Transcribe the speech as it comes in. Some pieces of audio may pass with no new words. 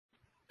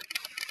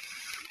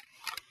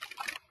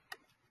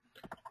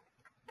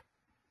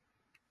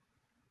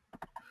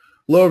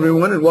Hello,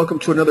 everyone, and welcome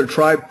to another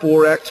Tribe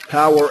Forex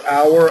Power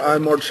Hour.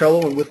 I'm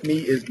Marcello, and with me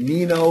is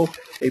Nino,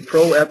 a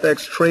pro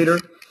FX trader.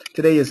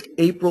 Today is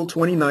April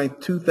 29th,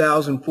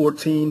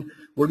 2014.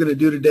 We're going to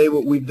do today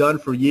what we've done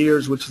for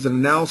years, which is an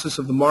analysis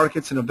of the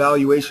markets and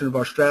evaluation of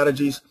our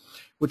strategies,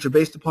 which are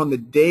based upon the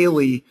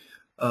daily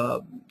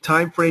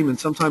time frame and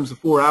sometimes the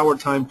 4-hour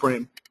time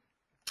frame.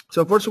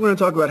 So first, we're going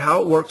to talk about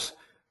how it works.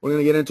 We're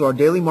going to get into our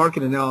daily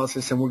market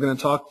analysis, and we're going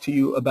to talk to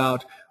you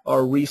about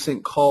our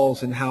recent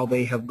calls and how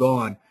they have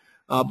gone.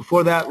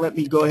 Before that, let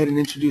me go ahead and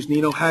introduce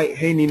Nino.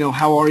 Hey, Nino,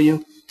 how are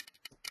you?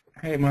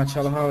 Hey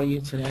Marcello, how are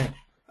you today?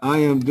 I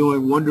am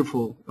doing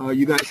wonderful.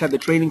 You guys had the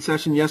trading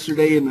session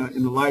yesterday in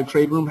the live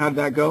trade room. How did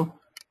that go?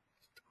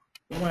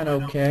 It went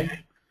okay.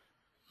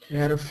 We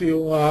had a few,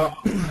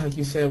 like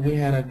you said, we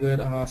had a good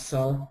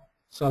sell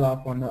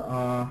off on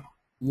the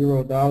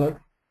euro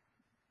dollar.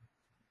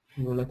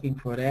 We were looking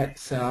for that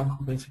sell.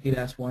 Basically,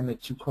 that's one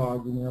that you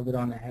called. You nailed it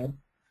on the head.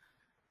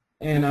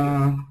 And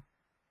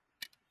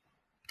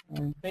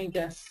I think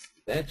that's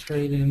that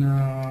trade in.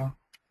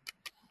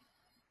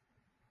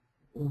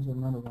 What was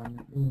another one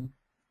that we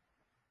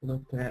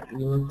looked at?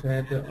 We looked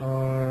at the.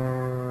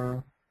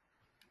 No,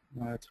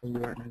 I'll tell you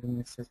right now. Give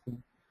me a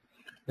second.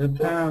 The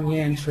pound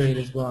yen trade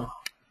as well.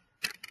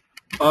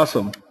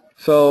 Awesome.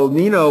 So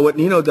Nino, what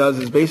Nino does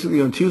is basically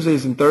on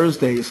Tuesdays and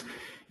Thursdays,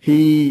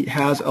 he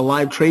has a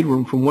live trade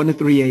room from 1 to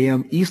 3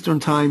 a.m. Eastern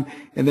time,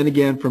 and then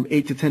again from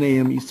 8 to 10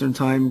 a.m. Eastern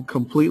time,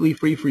 completely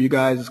free for you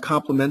guys. It's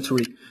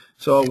complimentary.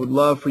 So I would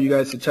love for you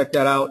guys to check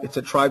that out. It's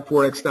at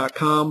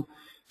tribeforex.com.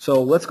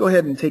 So let's go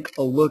ahead and take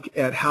a look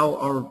at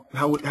how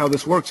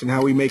this works and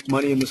how we make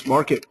money in this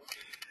market.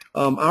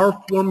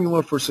 Our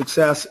formula for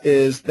success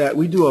is that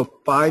we do a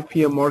 5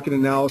 p.m. market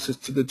analysis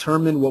to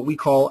determine what we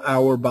call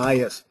our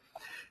bias.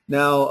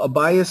 Now, a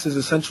bias is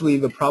essentially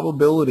the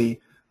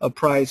probability of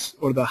price,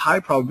 or the high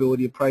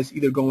probability of price,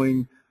 either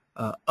going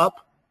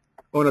up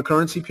on a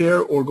currency pair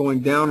or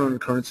going down on a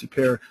currency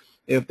pair.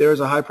 If there's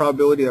a high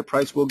probability that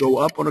price will go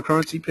up on a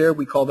currency pair,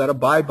 we call that a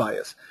buy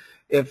bias.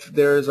 If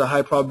there's a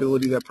high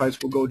probability that price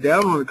will go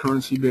down on a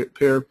currency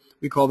pair,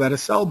 we call that a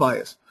sell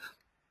bias.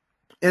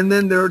 And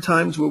then there are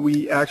times where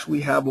we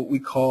actually have what we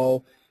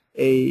call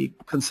a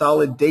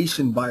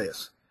consolidation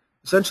bias.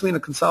 Essentially, in a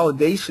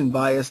consolidation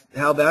bias,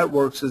 how that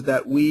works is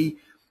that we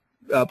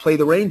play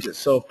the ranges.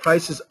 So if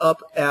price is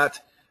up at,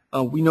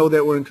 we know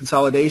that we're in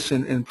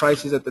consolidation, and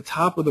price is at the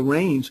top of the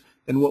range,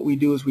 then what we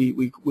do is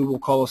we will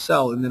call a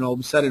sell, and then all of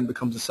a sudden it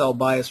becomes a sell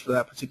bias for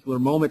that particular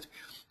moment,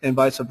 and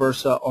vice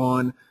versa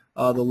on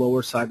the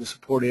lower side, the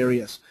support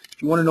areas.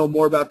 If you want to know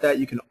more about that,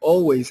 you can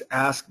always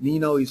ask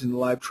Nino. He's in the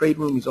live trade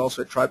room. He's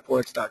also at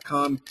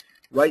tribeforex.com,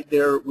 right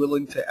there,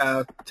 willing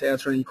to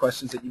answer any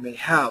questions that you may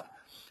have.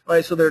 All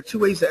right, so there are two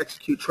ways to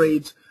execute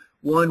trades.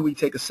 One, we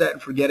take a set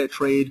and forget it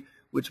trade,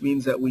 which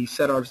means that we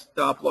set our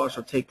stop loss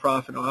or take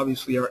profit,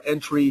 obviously our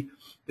entry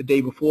the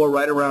day before,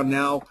 right around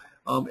now.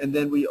 And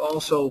then we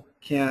also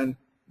can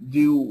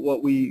do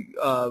what we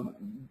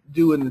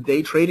do in the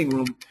day trading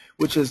room,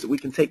 which is we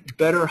can take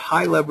better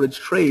high leverage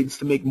trades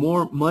to make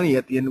more money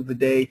at the end of the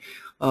day,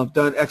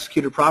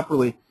 executed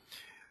properly.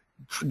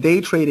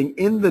 Day trading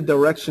in the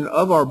direction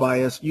of our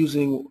bias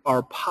using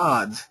our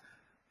pods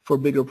for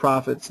bigger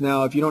profits.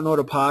 Now, if you don't know what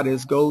a pod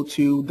is, go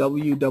to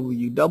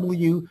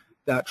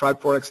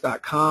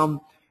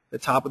www.tribeforex.com. The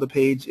top of the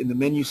page in the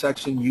menu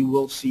section, you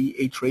will see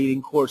a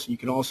trading course. You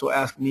can also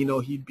ask Nino.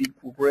 He'd be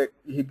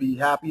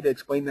happy to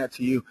explain that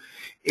to you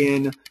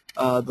in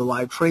the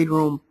live trade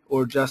room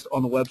or just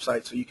on the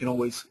website. So you can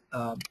always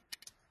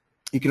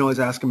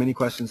ask him any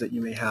questions that you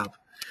may have.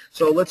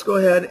 So let's go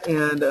ahead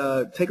and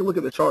take a look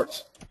at the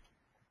charts.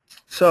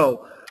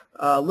 So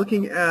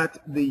looking at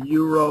the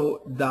euro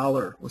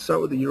dollar, let's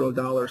start with the euro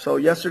dollar. So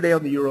yesterday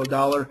on the euro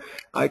dollar,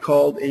 I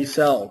called a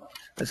sell.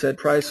 I said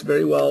price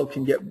very well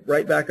can get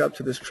right back up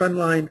to this trend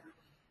line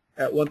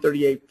at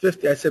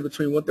 138.50. I said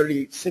between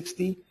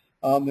 138.60,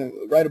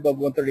 right above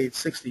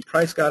 138.60.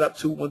 Price got up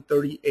to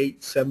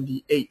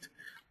 138.78.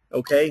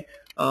 Okay,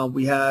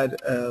 we had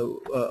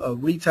a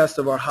retest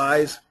of our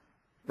highs,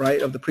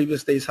 right, of the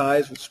previous day's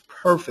highs, which was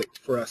perfect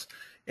for us.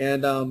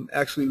 And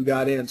actually we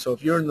got in. So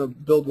if you're in the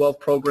Build Wealth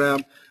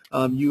program,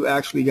 you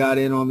actually got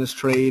in on this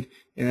trade,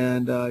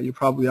 and you're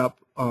probably up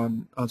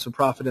on some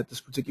profit at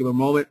this particular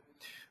moment.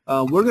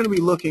 We're going to be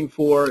looking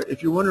for,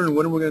 if you're wondering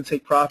when we're going to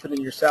take profit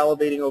and you're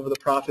salivating over the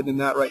profit in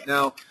that right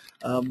now,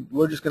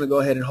 we're just going to go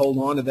ahead and hold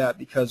on to that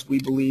because we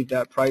believe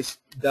that price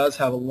does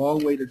have a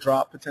long way to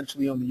drop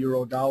potentially on the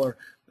euro dollar.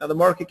 Now the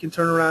market can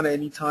turn around at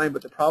any time,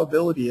 but the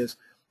probability is,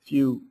 if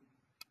you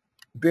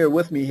bear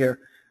with me here,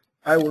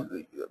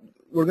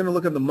 we're going to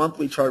look at the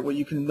monthly chart. What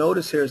you can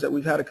notice here is that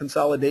we've had a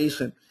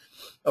consolidation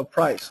of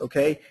price,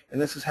 okay? And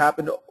this has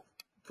happened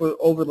for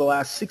over the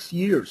last 6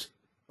 years,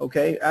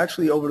 okay?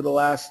 Actually over the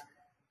last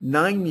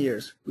 9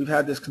 years we've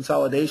had this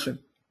consolidation,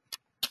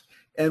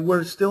 and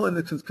we're still in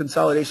the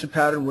consolidation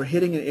pattern. We're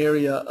hitting an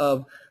area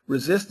of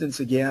resistance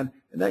again,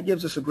 and that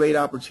gives us a great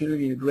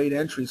opportunity and a great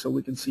entry so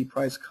we can see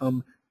price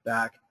come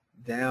back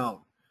down.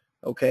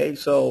 Okay,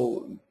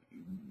 so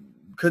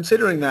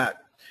considering that,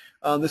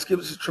 This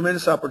gives us a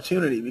tremendous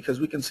opportunity because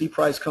we can see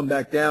price come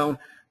back down,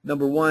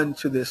 number one,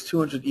 to this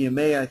 200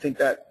 EMA. I think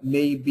that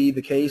may be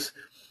the case.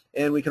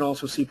 And we can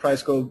also see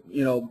price go,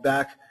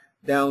 back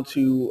down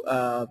to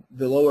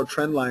the lower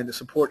trend line, the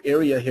support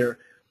area here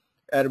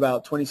at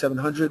about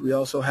 2,700. We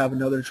also have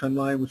another trend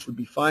line, which would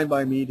be fine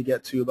by me to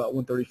get to about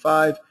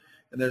 135.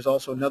 And there's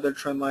also another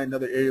trend line,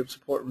 another area of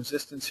support and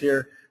resistance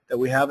here that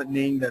we haven't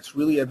named that's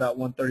really at about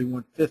 130,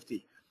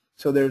 150.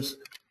 So there's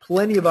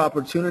plenty of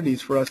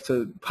opportunities for us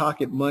to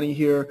pocket money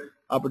here.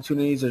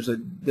 Opportunities.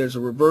 There's a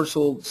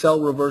reversal, sell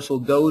reversal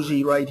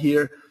doji right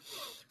here.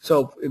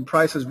 So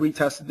price has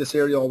retested this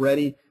area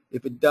already.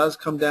 If it does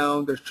come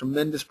down, there's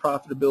tremendous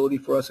profitability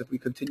for us if we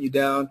continue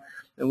down,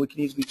 and we can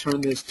easily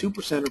turn this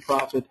 2% of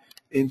profit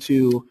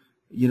into,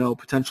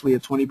 potentially a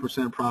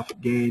 20%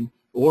 profit gain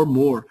or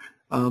more.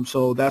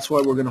 So that's why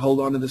we're going to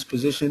hold on to this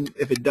position.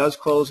 If it does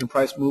close and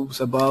price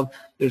moves above,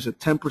 there's a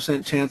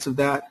 10% chance of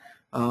that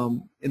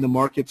in the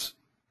markets.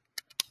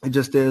 It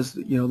just is,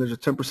 there's a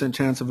 10%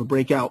 chance of a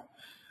breakout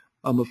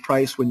of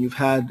price when you've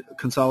had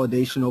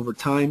consolidation over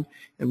time,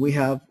 and we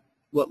have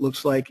what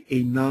looks like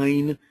a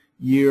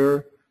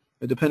 9-year,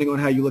 depending on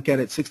how you look at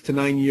it, 6 to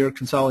 9 year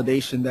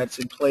consolidation that's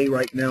in play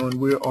right now, and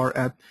we are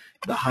at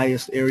the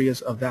highest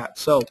areas of that.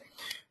 So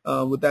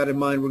with that in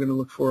mind, we're going to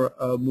look for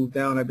a move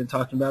down. I've been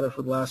talking about it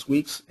for the last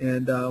weeks,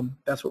 and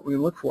that's what we're going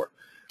to look for.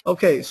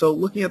 Okay, so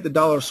looking at the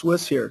dollar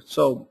Swiss here.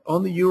 So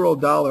on the euro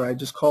dollar, I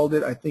just called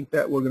it. I think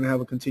that we're going to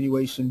have a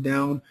continuation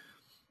down.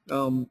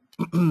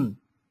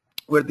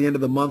 We're at the end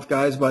of the month,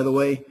 guys, by the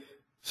way.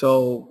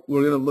 So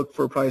we're going to look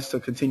for a price to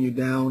continue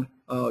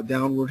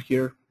downward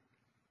here.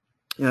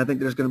 And I think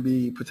there's going to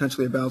be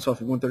potentially a bounce off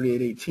of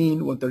 138.18,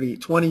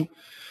 138.20,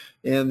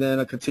 and then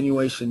a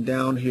continuation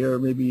down here,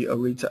 maybe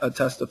a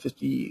test of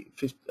the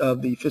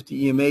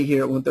 50 EMA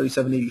here at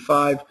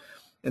 137.85,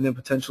 and then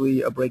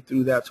potentially a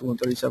breakthrough that to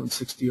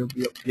 137.60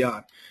 or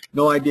beyond.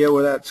 No idea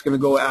where that's going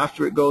to go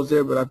after it goes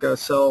there, but I've got a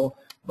sell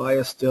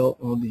bias still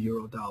on the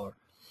euro dollar.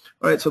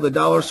 All right, so the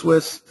dollar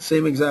Swiss,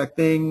 same exact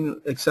thing,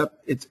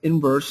 except it's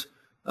inverse.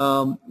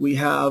 We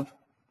have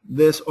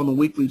this on the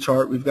weekly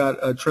chart. We've got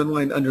a trend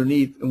line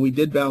underneath, and we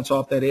did bounce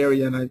off that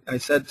area, and I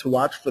said to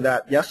watch for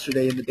that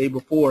yesterday and the day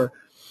before.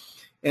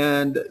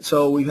 And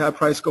so we've had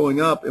price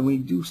going up, and we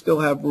do still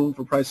have room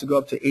for price to go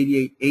up to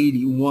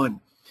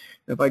 88.81.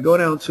 If I go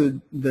down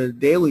to the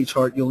daily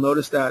chart, you'll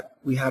notice that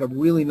we had a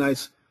really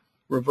nice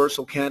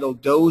reversal candle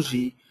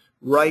doji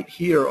right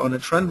here on a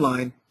trend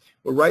line.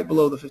 We're right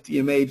below the 50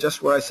 EMA,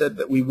 just where I said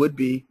that we would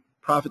be.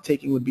 Profit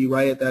taking would be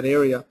right at that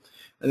area.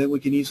 And then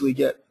we can easily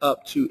get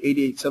up to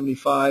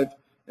 88.75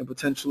 and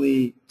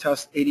potentially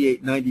test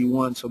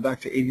 88.91, so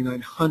back to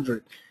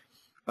 8,900.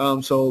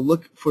 So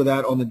look for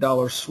that on the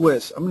dollar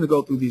Swiss. I'm going to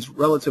go through these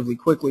relatively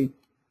quickly.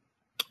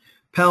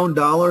 Pound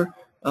dollar,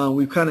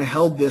 we've kind of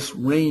held this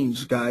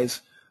range,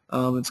 guys.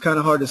 It's kind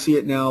of hard to see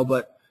it now,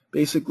 but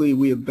basically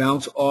we have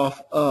bounced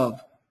off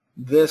of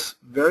this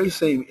very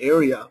same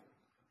area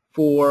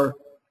for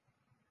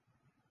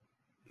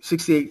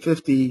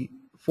 68.50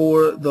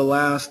 for the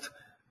last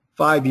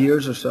 5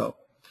 years or so,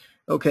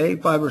 okay,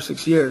 5 or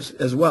 6 years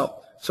as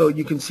well. So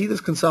you can see this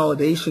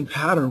consolidation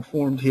pattern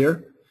formed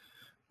here.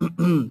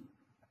 And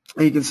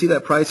you can see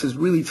that price is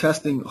really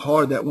testing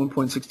hard. That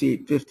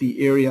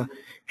 1.6850 area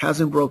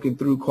hasn't broken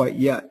through quite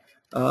yet.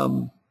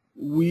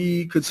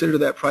 We consider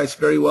that price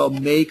very well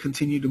may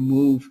continue to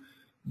move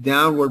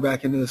downward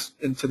back into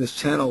this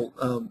channel.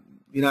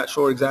 You're not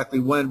sure exactly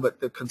when,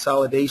 but the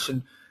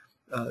consolidation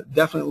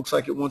definitely looks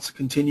like it wants to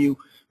continue.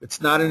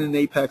 It's not in an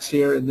apex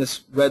here in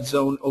this red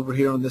zone over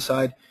here on this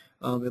side.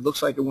 It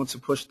looks like it wants to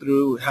push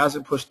through. It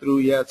hasn't pushed through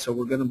yet, so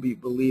we're going to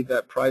believe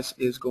that price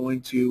is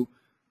going to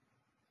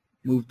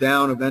move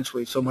down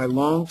eventually. So my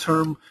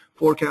long-term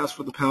forecast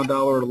for the pound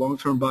dollar, or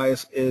long-term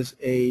bias, is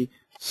a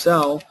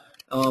sell.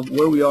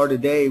 Where we are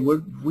today,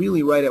 we're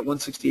really right at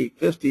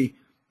 168.50.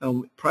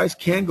 Price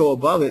can go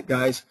above it,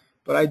 guys,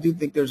 but I do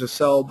think there's a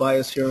sell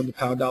bias here on the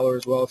pound dollar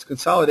as well. It's a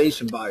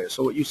consolidation bias.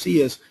 So what you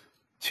see is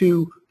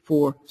 2,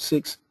 4,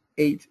 6,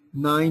 8,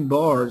 9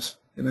 bars,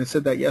 and I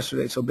said that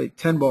yesterday, so big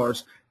 10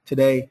 bars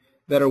today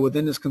that are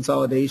within this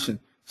consolidation.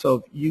 So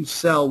if you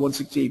sell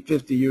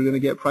 168.50, you're going to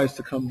get price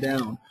to come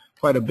down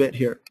quite a bit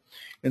here.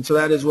 And so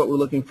that is what we're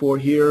looking for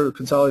here,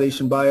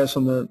 consolidation bias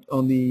on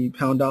the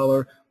pound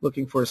dollar,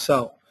 looking for a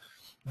sell.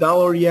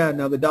 Dollar yen,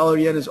 now the dollar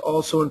yen is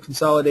also in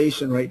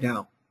consolidation right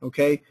now,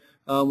 okay?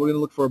 We're going to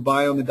look for a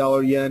buy on the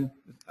dollar yen,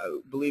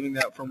 believing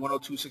that from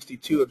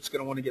 102.62, it's going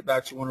to want to get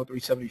back to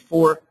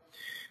 103.74.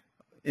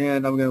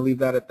 And I'm going to leave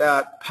that at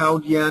that.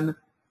 Pound yen,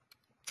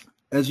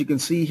 as you can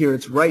see here,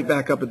 it's right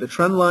back up at the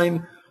trend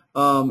line.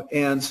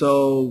 And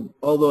so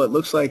although it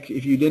looks like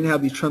if you didn't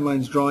have these trend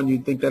lines drawn,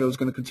 you'd think that it was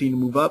going to continue to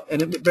move up.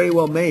 And it very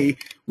well may.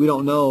 We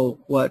don't know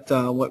what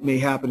may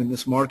happen in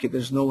this market.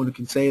 There's no one who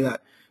can say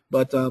that.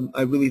 But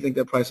I really think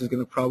that price is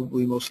going to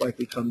probably most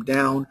likely come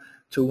down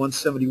to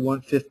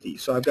 171.50.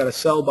 So I've got a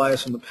sell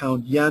bias on the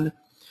pound yen.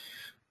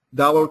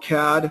 Dollar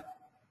CAD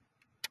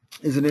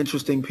is an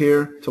interesting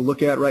pair to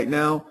look at right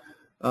now.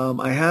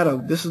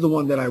 This is the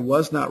one that I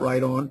was not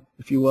right on,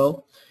 if you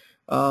will.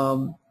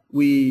 I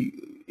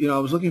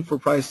was looking for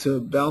price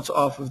to bounce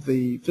off of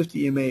the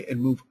 50 EMA and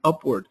move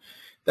upward.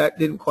 That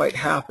didn't quite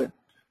happen.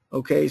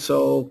 Okay,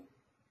 so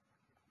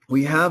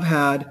we have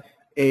had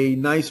a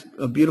nice,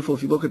 beautiful,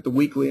 if you look at the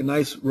weekly, a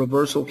nice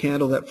reversal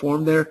candle that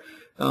formed there,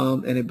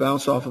 and it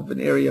bounced off of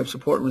an area of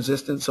support and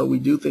resistance. So we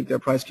do think that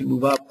price can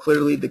move up.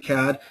 Clearly, the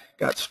CAD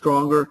got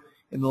stronger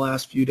in the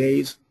last few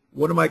days.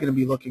 What am I going to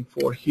be looking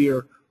for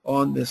here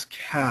on this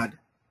CAD?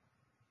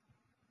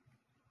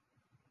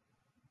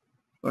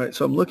 All right,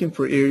 so I'm looking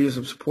for areas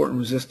of support and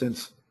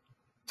resistance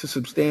to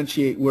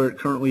substantiate where it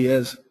currently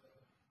is.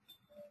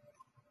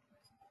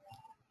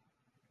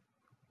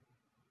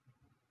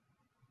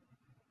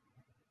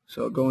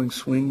 So going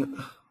swing.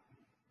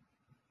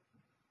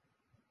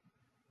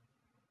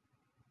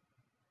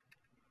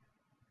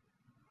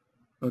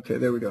 Okay,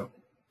 there we go.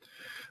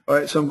 All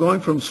right, so I'm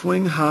going from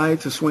swing high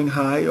to swing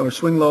high, or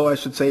swing low, I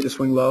should say, to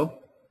swing low.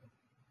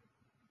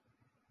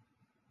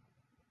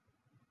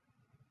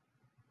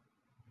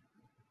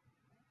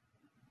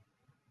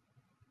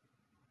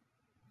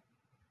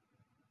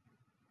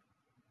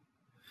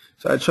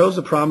 So I chose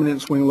the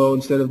prominent swing low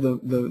instead of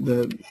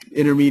the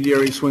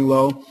intermediary swing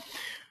low,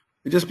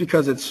 just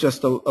because it's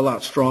just a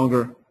lot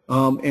stronger.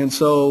 And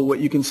so what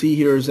you can see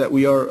here is that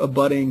we are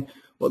abutting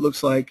what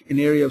looks like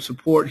an area of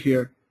support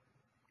here.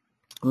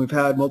 We've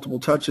had multiple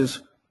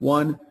touches,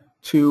 1,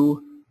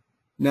 2,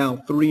 now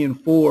 3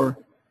 and 4,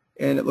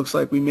 and it looks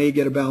like we may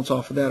get a bounce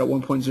off of that at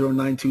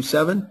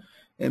 1.0927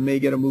 and may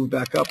get a move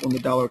back up on the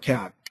dollar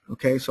CAD.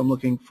 Okay, so I'm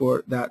looking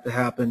for that to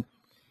happen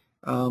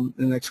in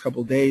the next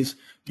couple of days.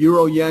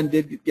 Euro yen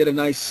did get a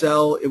nice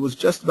sell. It was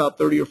just about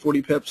 30 or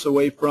 40 pips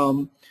away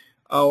from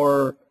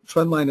our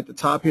trend line at the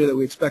top here that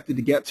we expected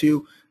to get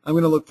to. I'm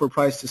going to look for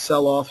price to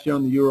sell off here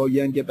on the euro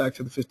yen, get back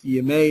to the 50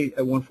 EMA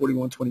at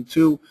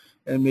 141.22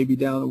 and maybe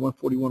down to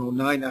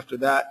 141.09 after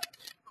that.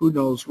 Who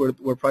knows where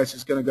price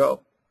is going to go.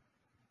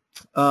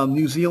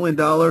 New Zealand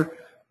dollar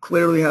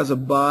clearly has a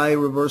buy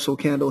reversal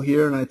candle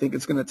here, and I think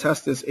it's going to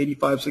test this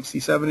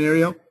 85.67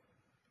 area.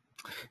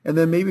 And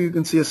then maybe you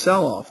can see a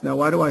sell-off. Now,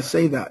 why do I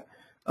say that?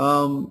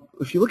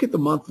 If you look at the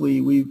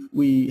monthly,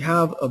 we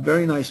have a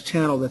very nice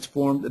channel that's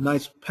formed, a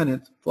nice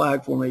pennant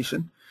flag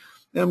formation.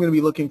 Then I'm going to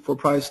be looking for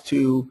price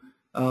to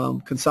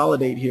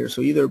consolidate here.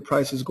 So either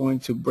price is going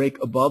to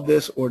break above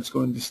this or it's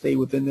going to stay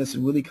within this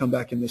and really come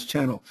back in this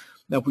channel.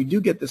 Now, if we do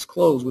get this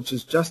close, which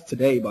is just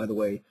today, by the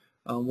way,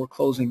 we're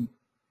closing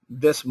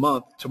this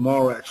month,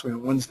 tomorrow actually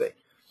on Wednesday.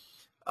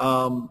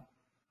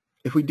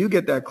 If we do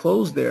get that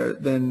close there,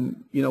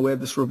 then we have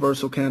this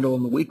reversal candle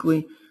in the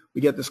weekly. We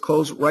get this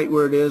close right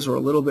where it is or a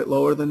little bit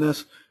lower than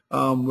this.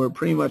 We're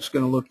pretty much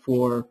going to look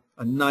for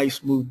a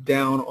nice move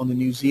down on the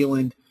New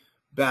Zealand,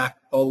 back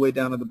all the way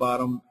down to the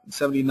bottom,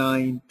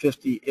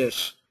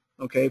 79.50-ish,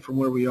 okay, from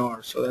where we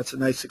are. So that's a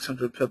nice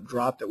 600 pip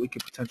drop that we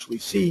could potentially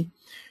see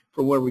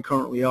from where we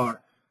currently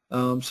are.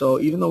 So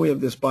even though we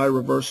have this buy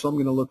reversal, I'm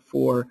going to look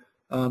for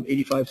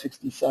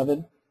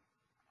 85.67.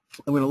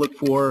 I'm going to look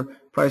for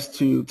price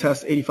to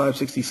test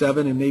 85.67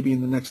 and maybe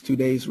in the next 2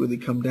 days really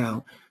come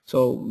down.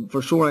 So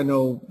for sure I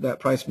know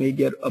that price may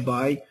get a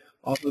buy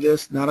off of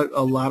this. Not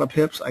a lot of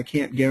pips. I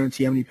can't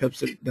guarantee how many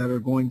pips that are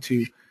going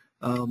to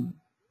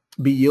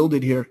be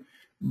yielded here,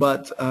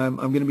 but I'm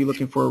going to be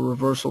looking for a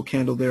reversal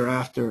candle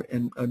thereafter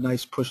and a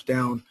nice push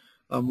down,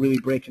 really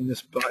breaking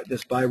this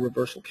buy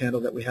reversal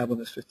candle that we have on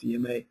this 50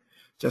 EMA,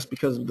 just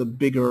because of the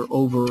bigger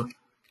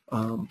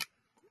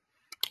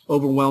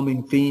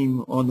overwhelming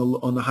theme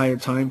on the higher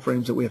time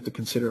frames that we have to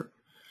consider.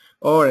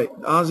 All right,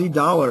 Aussie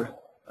dollar.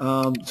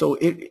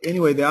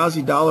 Anyway, the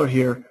Aussie dollar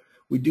here,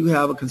 we do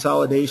have a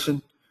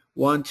consolidation,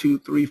 1, 2,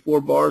 3,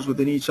 4 bars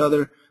within each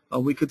other.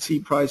 We could see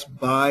price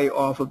buy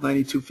off of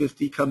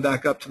 92.50, come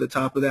back up to the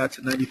top of that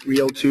to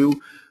 93.02,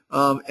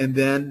 and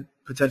then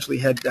potentially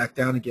head back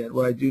down again.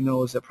 What I do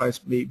know is that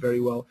price may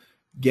very well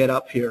get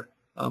up here.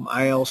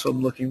 I also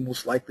am looking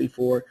most likely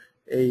for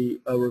a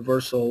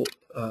reversal,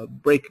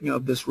 breaking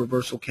of this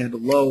reversal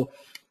candle low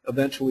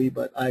eventually,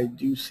 but I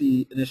do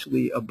see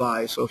initially a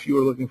buy. So if you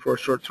were looking for a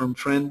short-term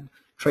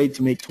trade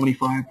to make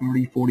 25,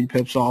 30, 40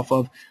 pips off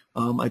of,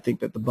 I think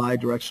that the buy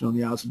direction on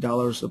the Aussie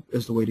dollar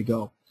is the way to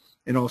go,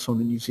 and also in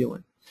the New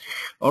Zealand.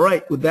 All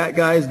right, with that,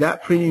 guys,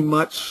 that pretty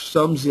much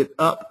sums it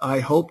up. I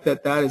hope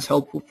that is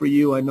helpful for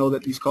you. I know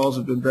that these calls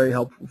have been very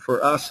helpful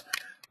for us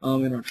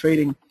in our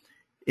trading,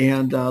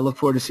 and look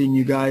forward to seeing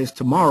you guys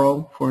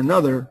tomorrow for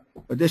another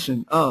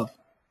edition of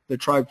the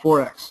Tribe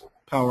Forex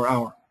Power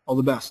Hour. All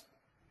the best.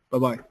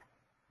 Bye-bye.